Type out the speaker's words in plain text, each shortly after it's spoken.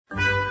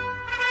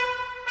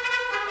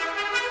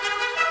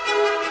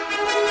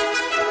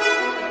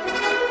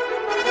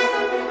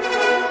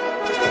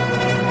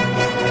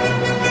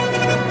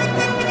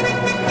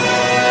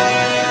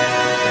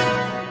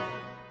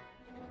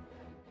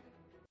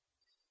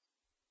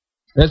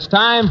It's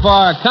time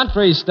for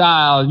Country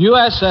Style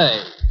USA.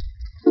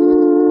 Stay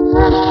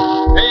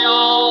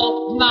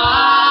all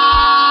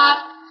night,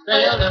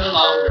 stay a little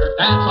longer,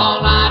 dance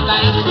all night,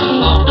 dance a little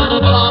longer.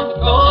 Pull on the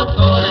coat,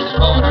 coat in the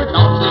corner,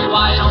 don't see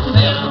why you don't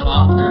stay a little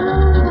longer.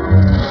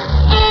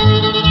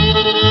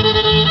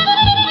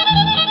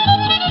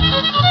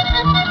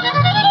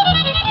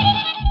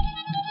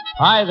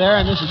 Hi there,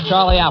 and this is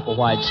Charlie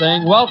Applewhite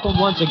saying welcome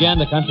once again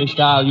to Country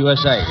Style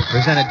USA.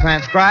 Presented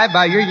transcribed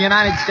by your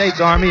United States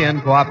Army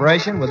in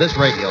cooperation with this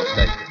radio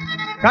station.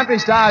 Country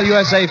Style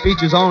USA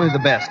features only the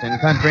best in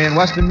country and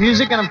western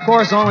music, and of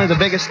course only the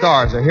biggest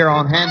stars are here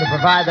on hand to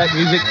provide that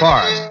music for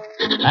us.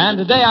 And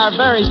today our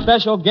very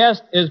special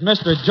guest is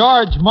Mr.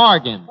 George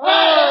Morgan.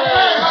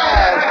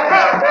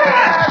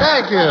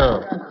 Thank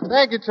you.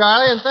 Thank you,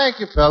 Charlie, and thank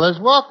you, fellas.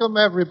 Welcome,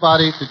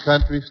 everybody, to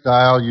Country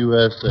Style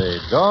USA.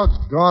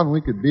 Doggone,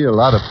 we could be a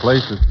lot of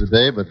places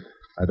today, but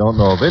I don't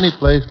know of any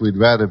place we'd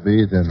rather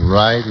be than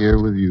right here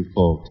with you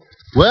folks.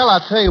 Well, I'll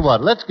tell you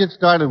what. Let's get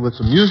started with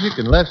some music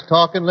and less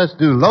talking. Let's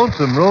do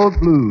Lonesome Road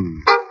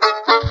Blues.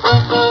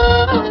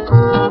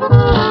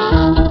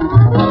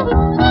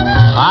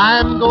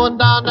 I'm going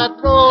down that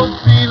road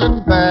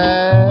feeling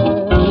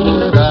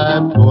bad.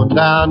 I'm going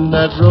down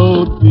that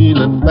road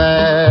feeling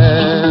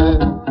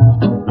bad.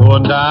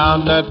 Going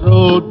down that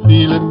road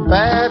feeling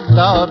bad,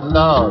 Lord,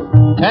 Lord,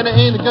 and I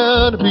ain't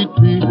gonna be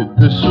treated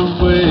this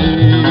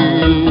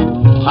way.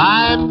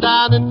 I'm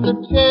down in the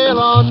jail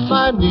on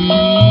my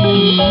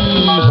knees.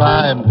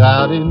 I'm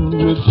down in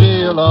the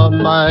jail on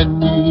my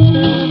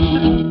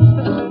knees.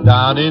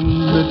 Down in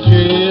the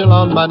jail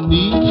on my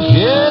knees,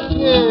 yes,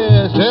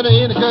 yes, and I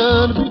ain't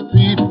gonna be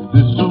treated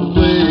this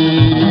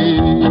way.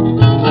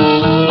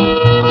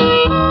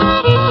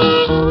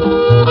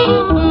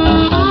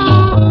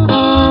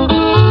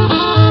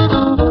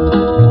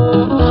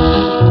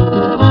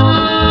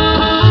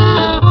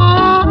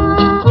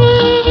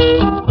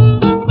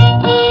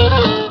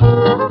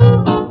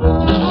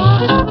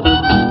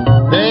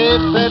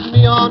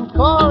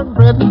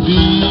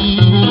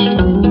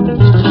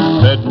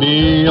 Fed me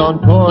on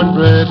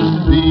cornbread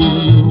and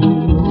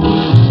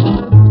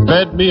beans.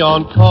 Fed me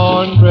on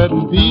cornbread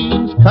and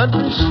beans,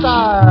 country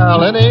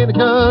style, and ain't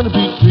gonna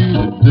be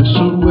treated this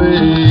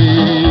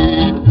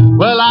way.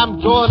 Well, I'm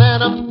going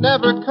and I'm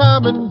never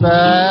coming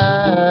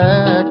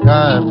back.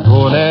 I'm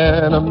going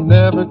and I'm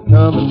never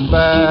coming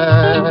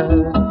back.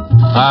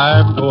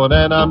 I'm going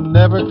and I'm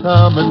never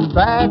coming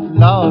back,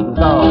 Lord,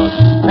 Lord,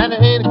 and I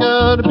ain't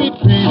gonna be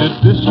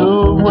treated this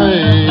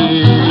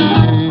way.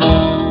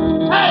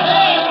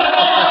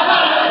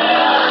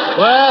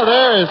 Well,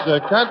 there is the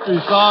country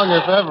song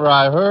if ever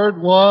I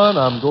heard one.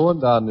 I'm going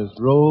down this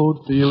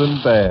road feeling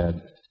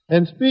bad.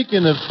 And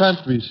speaking of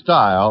country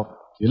style,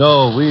 you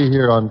know, we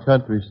here on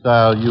Country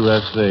Style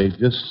USA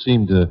just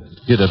seem to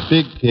get a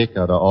big kick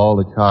out of all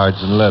the cards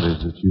and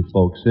letters that you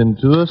folks send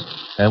to us,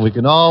 and we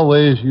can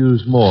always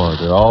use more.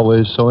 They're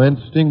always so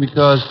interesting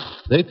because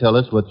they tell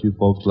us what you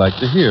folks like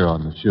to hear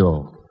on the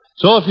show.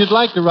 So if you'd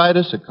like to write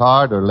us a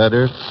card or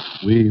letter,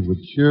 we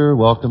would sure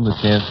welcome the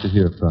chance to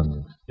hear from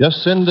you.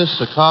 Just send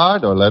us a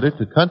card or letter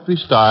to Country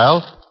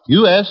Style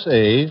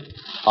USA,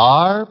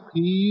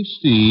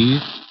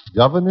 RPC,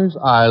 Governor's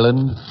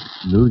Island,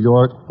 New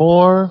York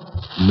 4,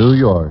 New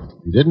York.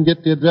 If you didn't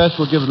get the address,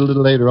 we'll give it a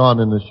little later on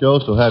in the show,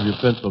 so have your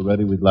pencil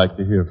ready. We'd like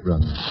to hear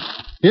from you.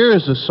 Here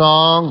is a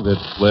song that,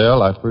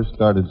 well, I first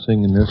started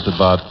singing this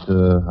about,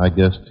 I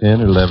guess,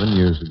 10 or 11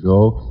 years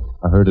ago.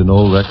 I heard an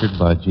old record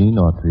by Gene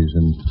Autry's,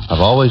 and I've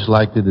always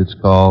liked it. It's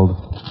called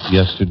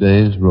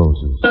Yesterday's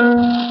Roses.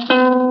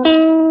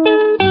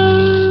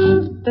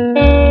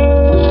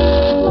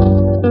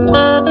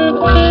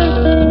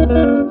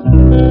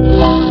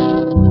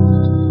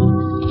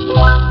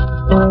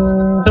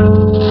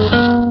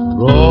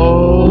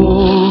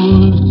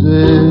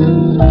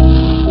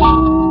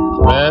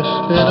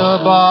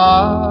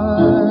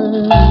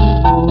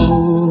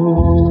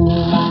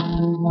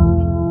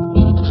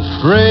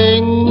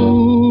 Bring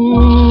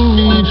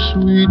me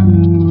sweet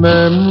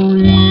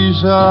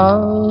memories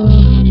of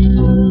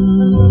you.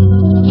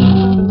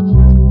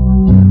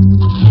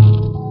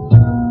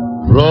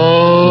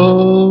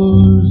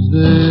 Roses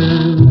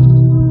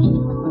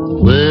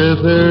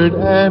withered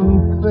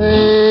and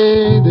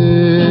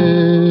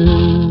faded,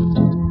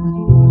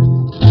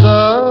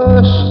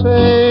 the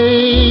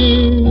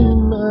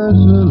same as a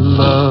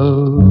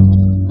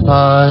love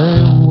I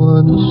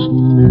once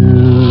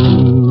knew.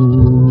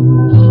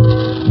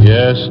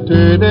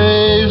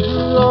 Yesterday's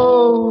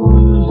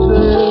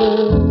roses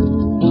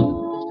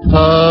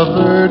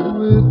covered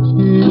with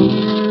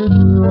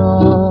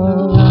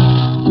teardrops.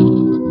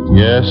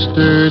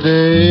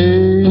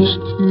 Yesterday's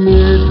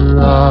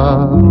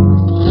teardrops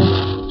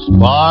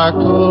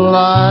sparkle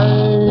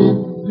like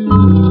dew.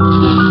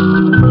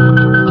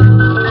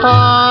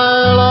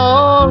 I'll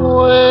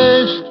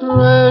always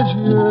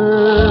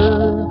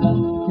treasure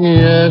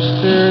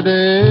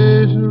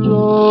yesterday's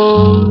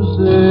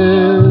roses,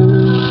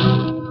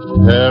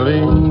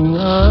 telling a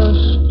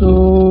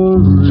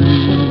story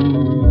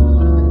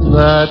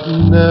that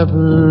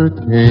never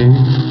came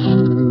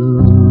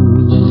true.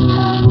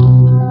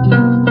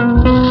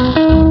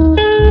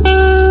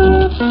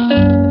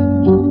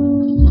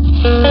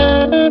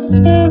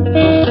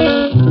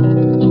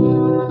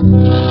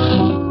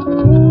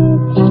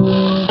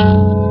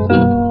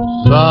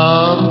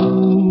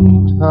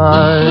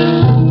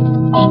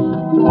 times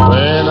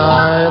when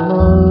I'm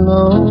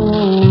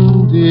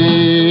alone,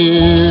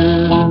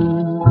 dear.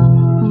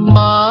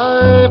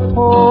 My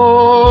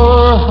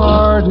poor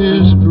heart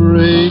is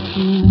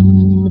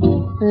breaking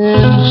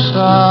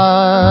inside.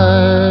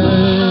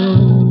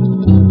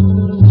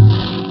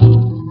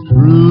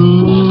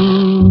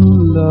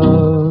 True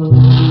love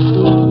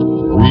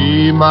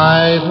we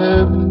might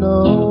have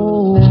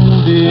known,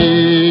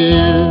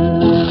 dear,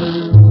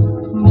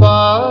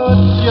 but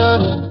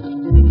just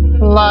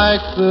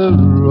like the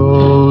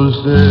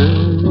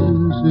roses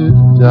it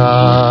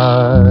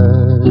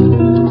died.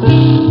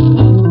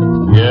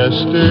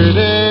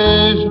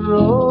 Yesterday's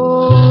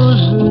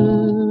roses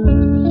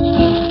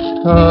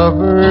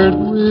covered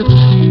with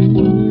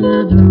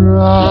teardrops.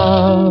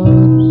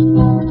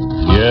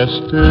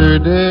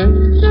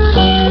 Yesterday's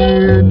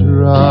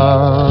teardrops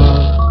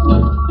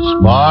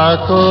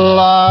sparkle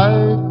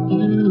like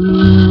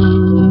dew.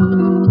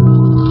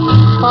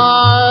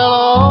 I'll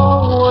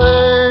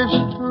always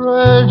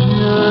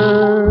treasure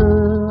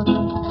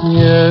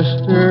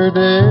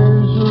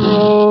yesterday's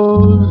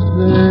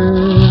roses,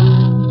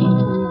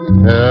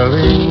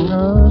 telling a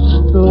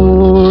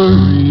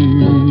story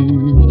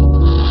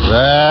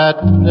that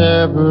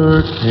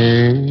never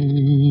came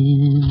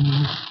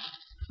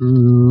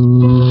true.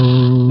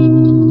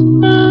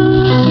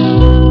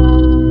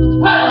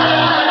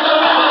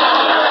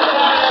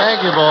 Thank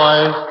you,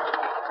 boys.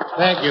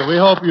 Thank you. We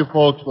hope you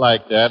folks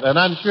like that. And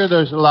I'm sure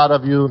there's a lot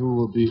of you who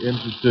will be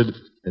interested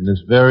in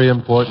this very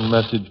important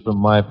message from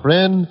my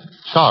friend,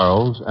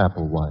 Charles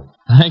Applewhite.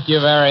 Thank you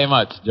very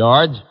much,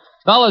 George.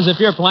 Fellas, if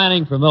you're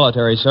planning for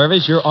military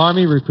service, your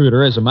Army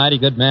recruiter is a mighty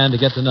good man to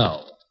get to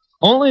know.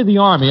 Only the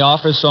Army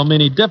offers so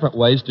many different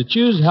ways to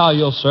choose how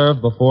you'll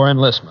serve before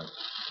enlistment.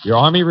 Your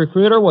Army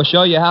recruiter will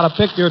show you how to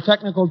pick your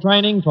technical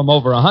training from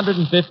over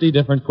 150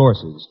 different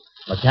courses.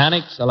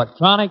 Mechanics,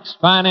 electronics,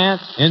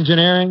 finance,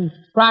 engineering,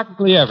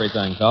 practically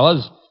everything,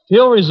 fellas.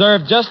 He'll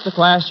reserve just the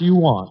class you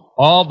want,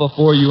 all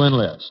before you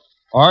enlist.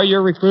 Or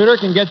your recruiter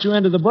can get you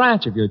into the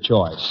branch of your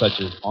choice, such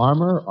as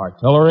armor,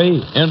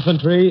 artillery,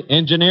 infantry,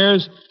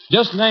 engineers.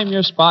 Just name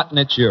your spot and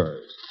it's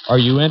yours. Are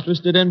you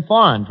interested in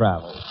foreign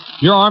travel?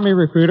 Your Army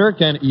recruiter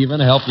can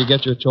even help you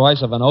get your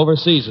choice of an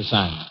overseas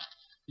assignment.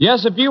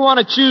 Yes, if you want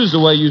to choose the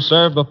way you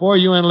serve before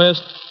you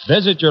enlist,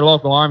 visit your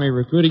local Army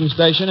recruiting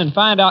station and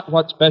find out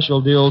what special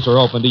deals are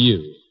open to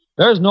you.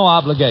 There's no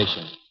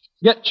obligation.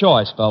 Get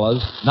choice,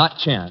 fellas, not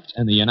chance,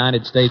 in the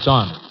United States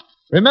Army.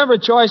 Remember,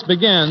 choice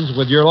begins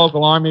with your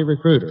local Army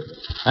recruiter.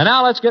 And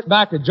now let's get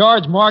back to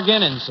George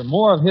Morgan and some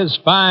more of his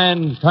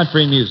fine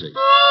country music.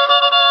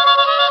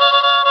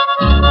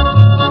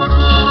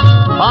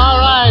 All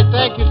right,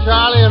 thank you,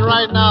 Charlie. And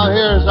right now,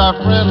 here's our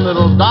friend,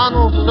 little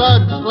Donald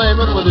Suggs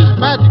Slayman with his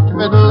magic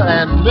fiddle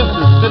and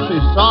Mississippi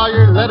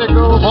Sawyer, Let It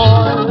Go,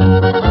 Boy.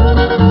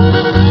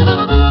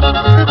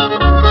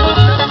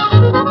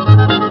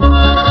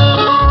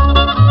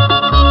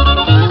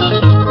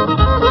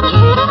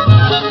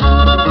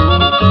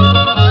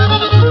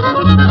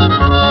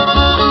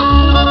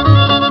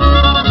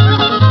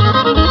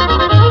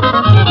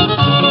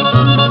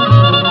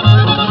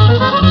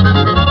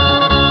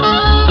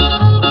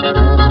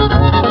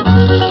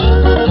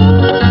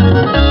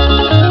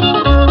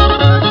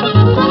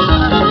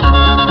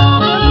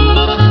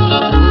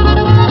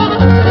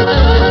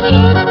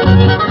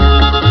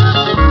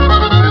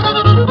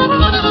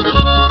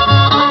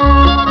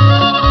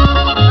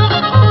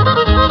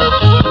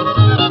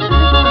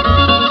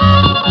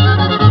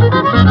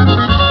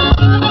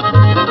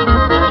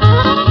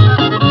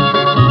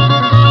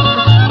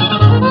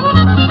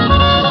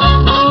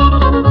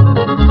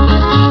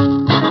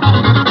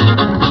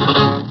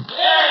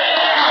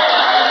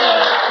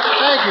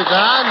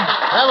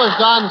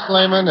 Don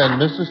Slayman and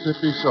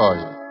Mississippi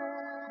Sawyer.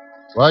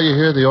 Well, you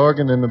hear the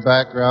organ in the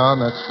background.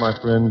 That's my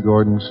friend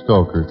Gordon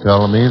Stoker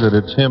telling me that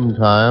it's hymn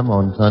time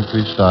on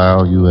Country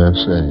Style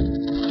USA.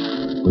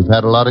 We've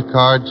had a lot of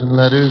cards and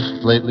letters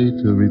lately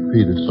to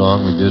repeat a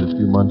song we did a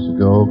few months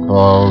ago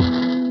called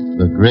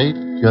The Great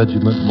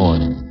Judgment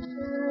Morning.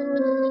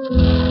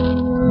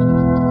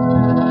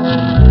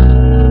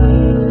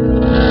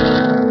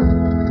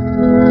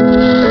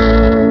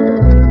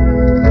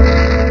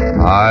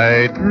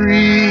 I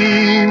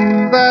dream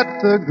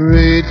that the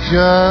great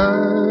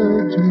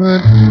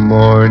judgment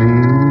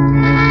morning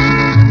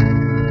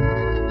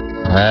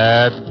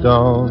had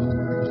dawned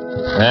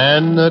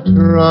and the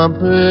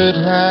trumpet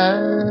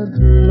had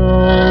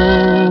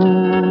blown,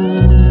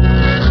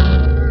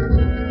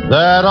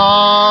 that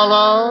all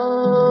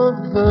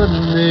of the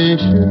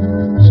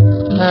nations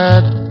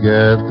had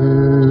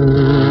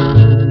gathered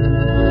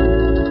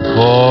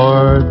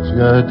for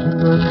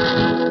judgment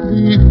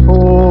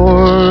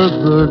before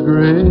the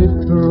great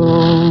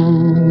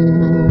throne.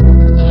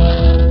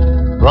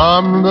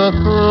 From the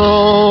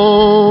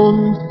throne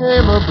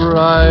came a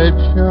bright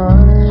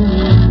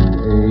shining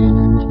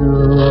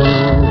angel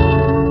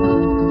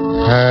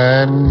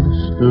and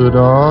stood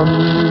on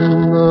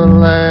the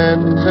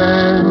land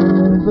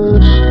and the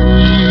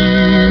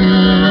sea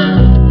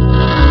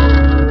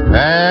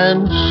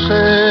and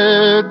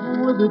said,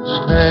 its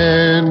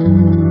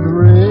hand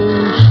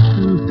raised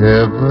to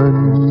heaven.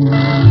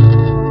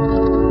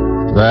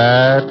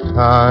 That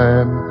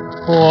time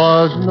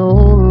was no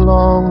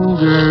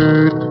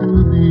longer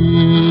to be.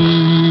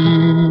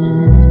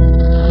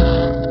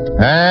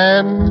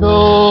 And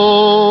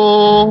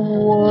oh,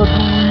 what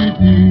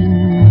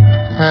weeping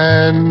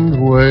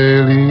and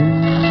wailing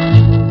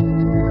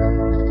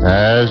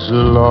as the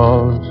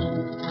lost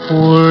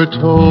were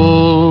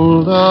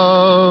told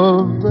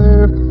of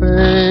their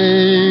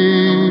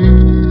fate.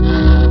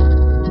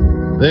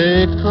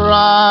 They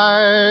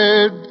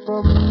cried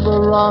from the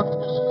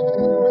rocks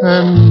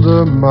and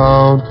the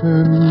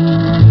mountains.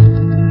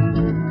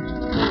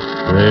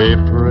 They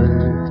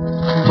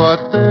prayed, but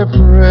their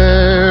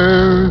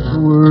prayers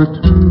were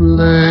too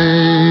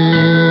late.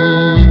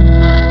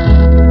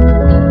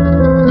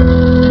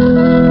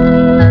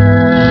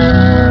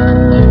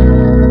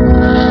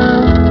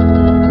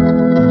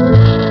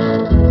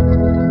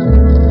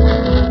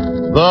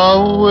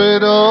 The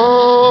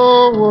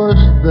widow was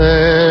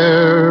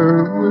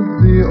there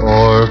with the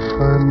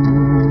orphan.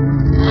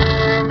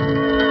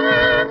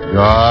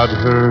 God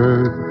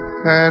heard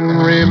and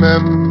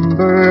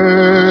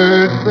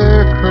remembered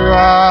their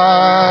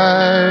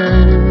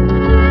cries.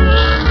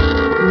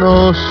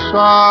 No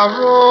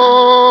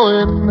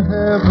sorrow in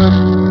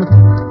heaven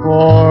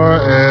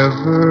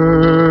forever.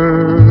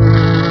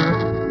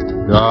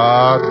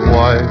 God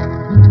wiped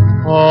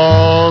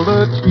all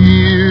the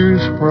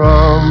tears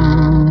from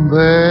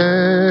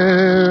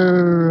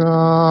their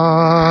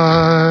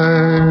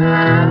eyes.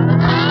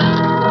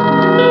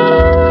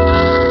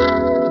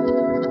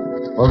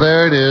 Well,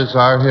 there it is,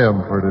 our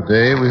hymn for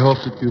today. We hope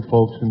that you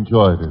folks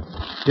enjoyed it.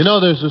 You know,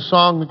 there's a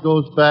song that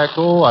goes back,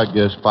 I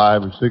guess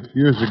 5 or 6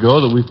 years ago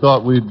that we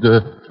thought we'd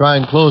try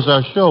and close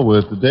our show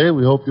with today.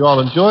 We hope you all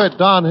enjoy it.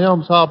 Don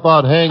Helms, how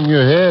about Hang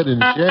Your Head in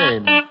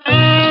Shame?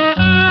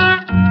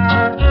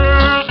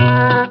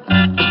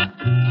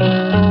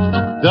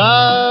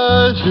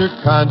 Does your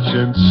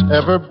conscience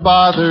ever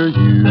bother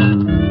you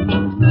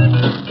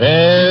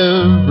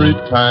every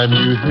time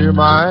you hear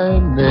my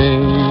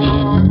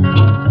name?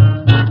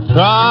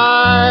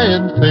 Try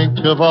and think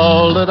of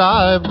all that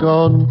I've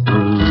gone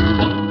through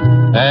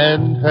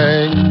and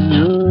hang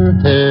your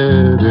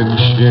head in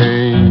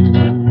shame.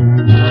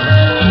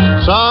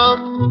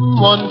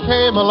 Someone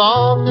came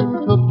along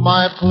and took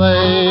my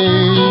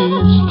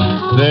place.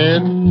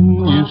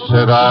 Then you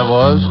said I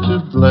was to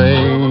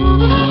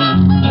blame.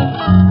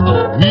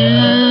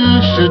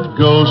 You should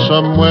go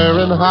somewhere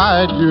and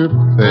hide your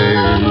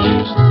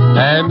face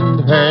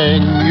and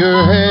hang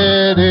your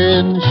head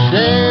in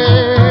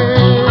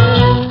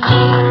shame.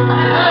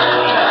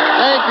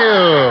 Thank you.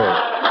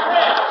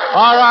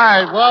 All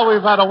right, well,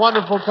 we've had a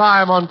wonderful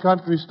time on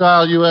Country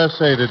Style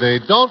USA today.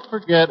 Don't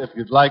forget, if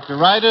you'd like to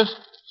write us,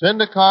 send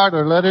a card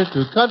or letter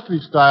to Country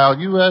Style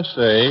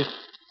USA,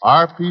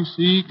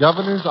 RPC,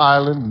 Governor's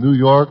Island, New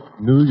York,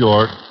 New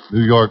York,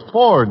 New York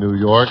 4, New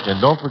York.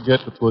 And don't forget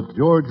to put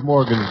George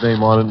Morgan's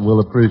name on it, and we'll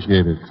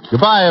appreciate it.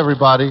 Goodbye,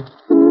 everybody.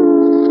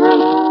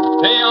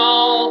 Stay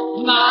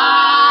all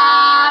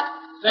night,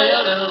 stay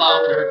a little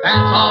longer,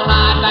 dance all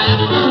night, dance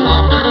a little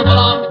longer. Pull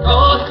on the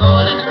coat,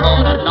 coat in the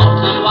corner, don't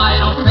see why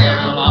you don't stay a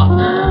little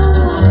longer.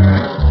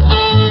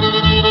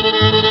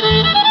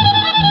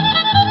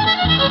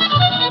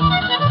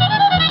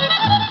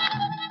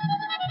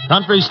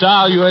 Country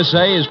Style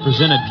USA is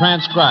presented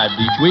transcribed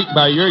each week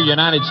by your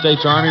United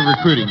States Army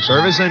Recruiting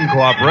Service. Service in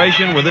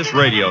cooperation with this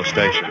radio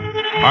station.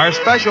 Our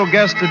special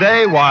guest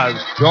today was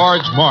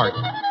George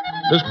Morgan.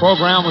 This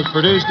program was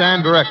produced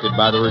and directed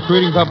by the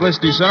Recruiting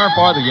Publicity Center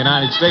for the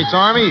United States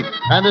Army.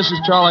 And this is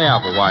Charlie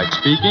Applewhite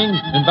speaking,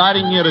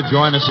 inviting you to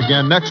join us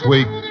again next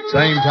week,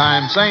 same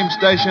time, same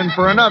station,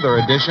 for another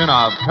edition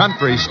of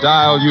Country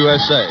Style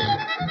USA.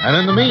 And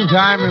in the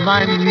meantime,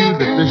 reminding you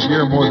that this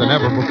year more than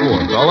ever before,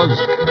 fellas,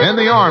 in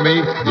the Army,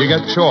 you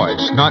get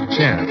choice, not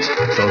chance.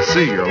 So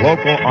see your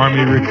local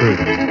Army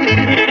recruiter.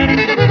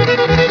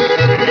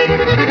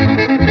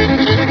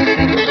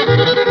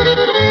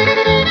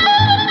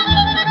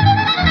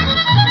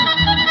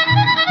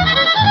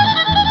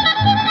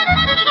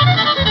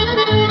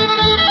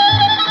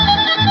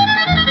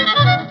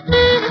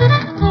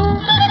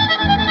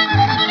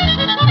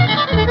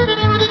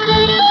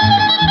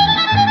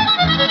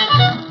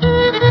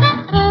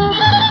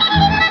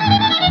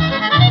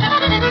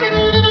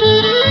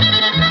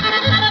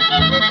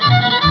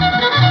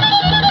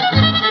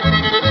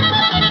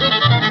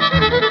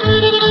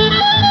 Thank you.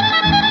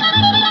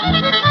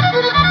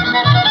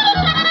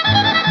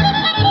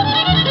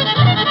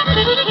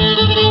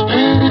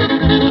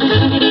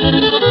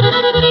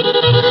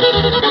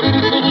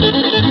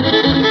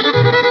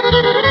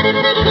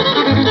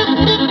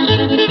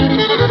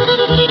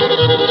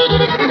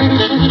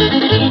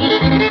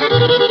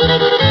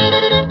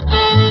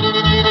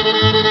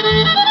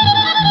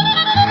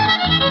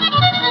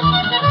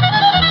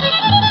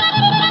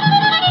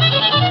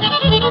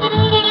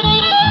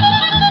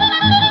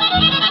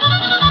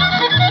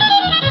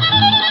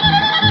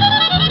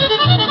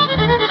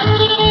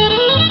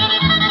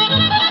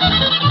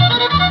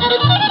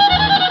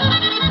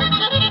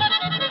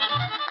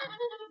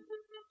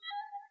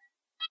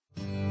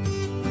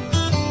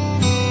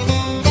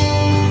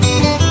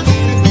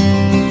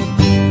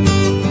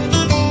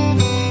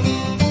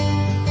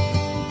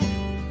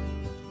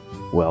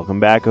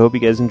 back. I hope you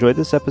guys enjoyed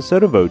this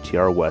episode of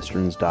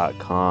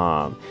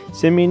OTRWesterns.com.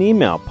 Send me an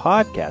email,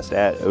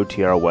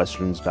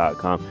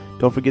 podcast@OTRWesterns.com.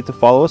 Don't forget to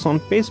follow us on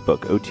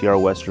Facebook,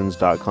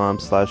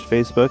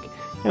 OTRWesterns.com/Facebook.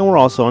 And we're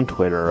also on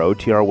Twitter,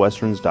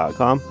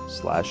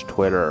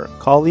 OTRWesterns.com/Twitter.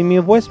 Call, leave me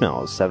a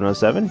voicemail,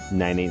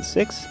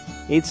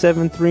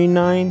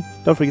 707-986-8739.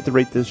 Don't forget to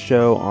rate this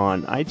show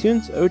on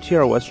iTunes,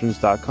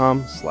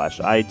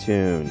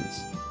 OTRWesterns.com/iTunes.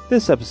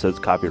 This episode's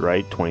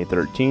copyright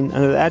 2013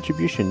 under the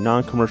Attribution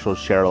Non-Commercial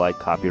Share-alike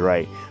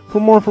copyright.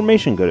 For more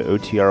information, go to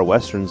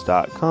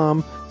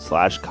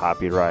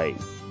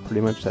OTRWesterns.com/copyright.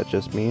 Pretty much that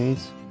just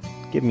means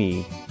give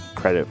me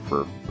credit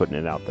for putting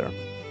it out there.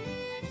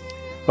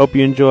 Hope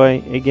you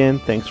enjoy. Again,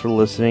 thanks for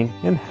listening,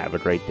 and have a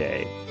great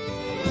day.